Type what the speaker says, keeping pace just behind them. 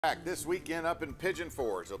Back this weekend up in Pigeon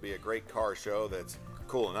Forge. There'll be a great car show that's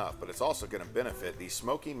cool enough, but it's also going to benefit the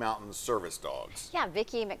Smoky Mountain Service Dogs. Yeah,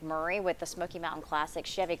 Vicki McMurray with the Smoky Mountain Classic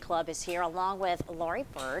Chevy Club is here, along with Lori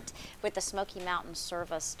Burt with the Smoky Mountain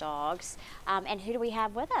Service Dogs. And who do we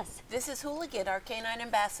have with us? This is Hooligan, our canine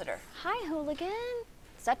ambassador. Hi, Hooligan.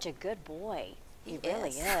 Such a good boy. He really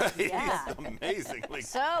is. Yeah. He's amazingly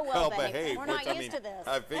so well behaved. We're not used to this.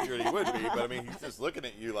 I figured he would be, but I mean, he's just looking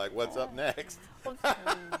at you like, what's up next?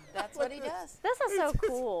 That's what he does. This is so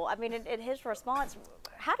cool. I mean, in his response,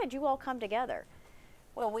 how did you all come together?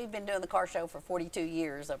 Well, we've been doing the car show for 42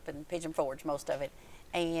 years up in Pigeon Forge, most of it.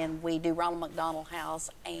 And we do Ronald McDonald House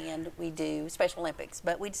and we do Special Olympics.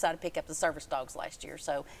 But we decided to pick up the service dogs last year.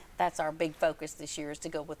 So that's our big focus this year, is to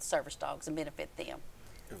go with the service dogs and benefit them.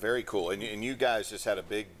 Very cool. And you guys just had a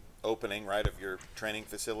big opening, right, of your training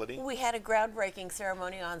facility? We had a groundbreaking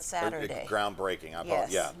ceremony on Saturday. Groundbreaking,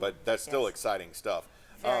 Yes. Yeah, but that's still exciting stuff.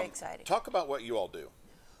 Very exciting. Talk about what you all do.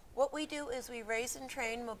 What we do is we raise and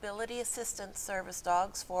train mobility assistance service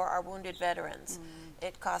dogs for our wounded veterans.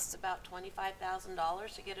 It costs about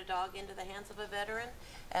 $25,000 to get a dog into the hands of a veteran.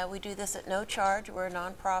 We do this at no charge. We're a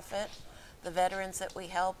nonprofit. The veterans that we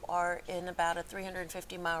help are in about a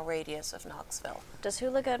 350-mile radius of Knoxville. Does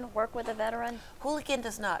Hooligan work with a veteran? Hooligan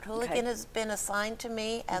does not. Hooligan has been assigned to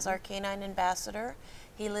me as our canine ambassador.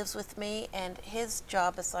 He lives with me, and his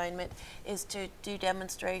job assignment is to do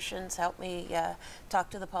demonstrations, help me talk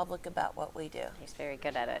to the public about what we do. He's very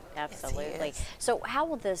good at it, absolutely. Yes, he is. So how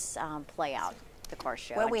will this play out, the car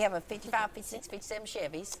show? Well, we have a 55, 56, 57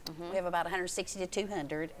 Chevys. We have about 160 to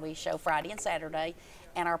 200. We show Friday and Saturday,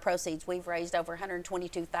 and our proceeds, we've raised over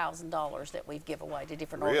 $122,000 that we've given away to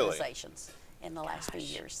different organizations in the last few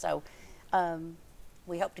years. So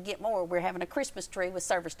we hope to get more. We're having a Christmas tree with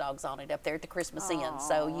service dogs on it up there at the Christmas Inn.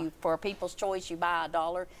 So for a People's Choice, you buy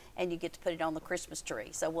 $1 and you get to put it on the Christmas tree.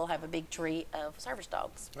 So we'll have a big tree of service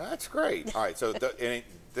dogs. That's great. All right, so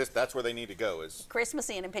that's where they need to go, is Christmas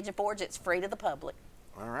Inn in Pigeon Forge. It's free to the public.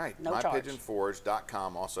 all right. No charge.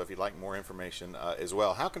 MyPigeonForge.com. Also, if you'd like more information as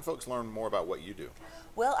well. How can folks learn more about what you do?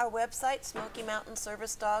 Well, our website,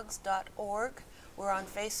 SmokyMountainServiceDogs.org. We're on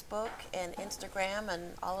Facebook and Instagram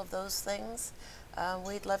and all of those things.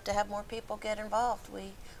 We'd love to have more people get involved.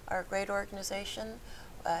 We are a great organization,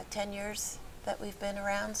 10 years that we've been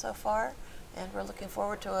around so far, and we're looking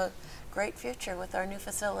forward to a great future with our new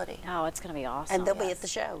facility. Oh, it's going to be awesome. And they'll be at the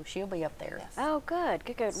show. She'll be up there. Yes. Oh, good,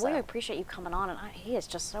 good, good. So. We appreciate you coming on, and he is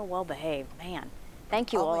just so well behaved, man.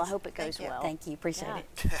 Thank you all. I hope it goes well. Thank you. Appreciate it.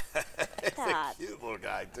 He's a cute little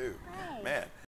guy, too. Right. Man.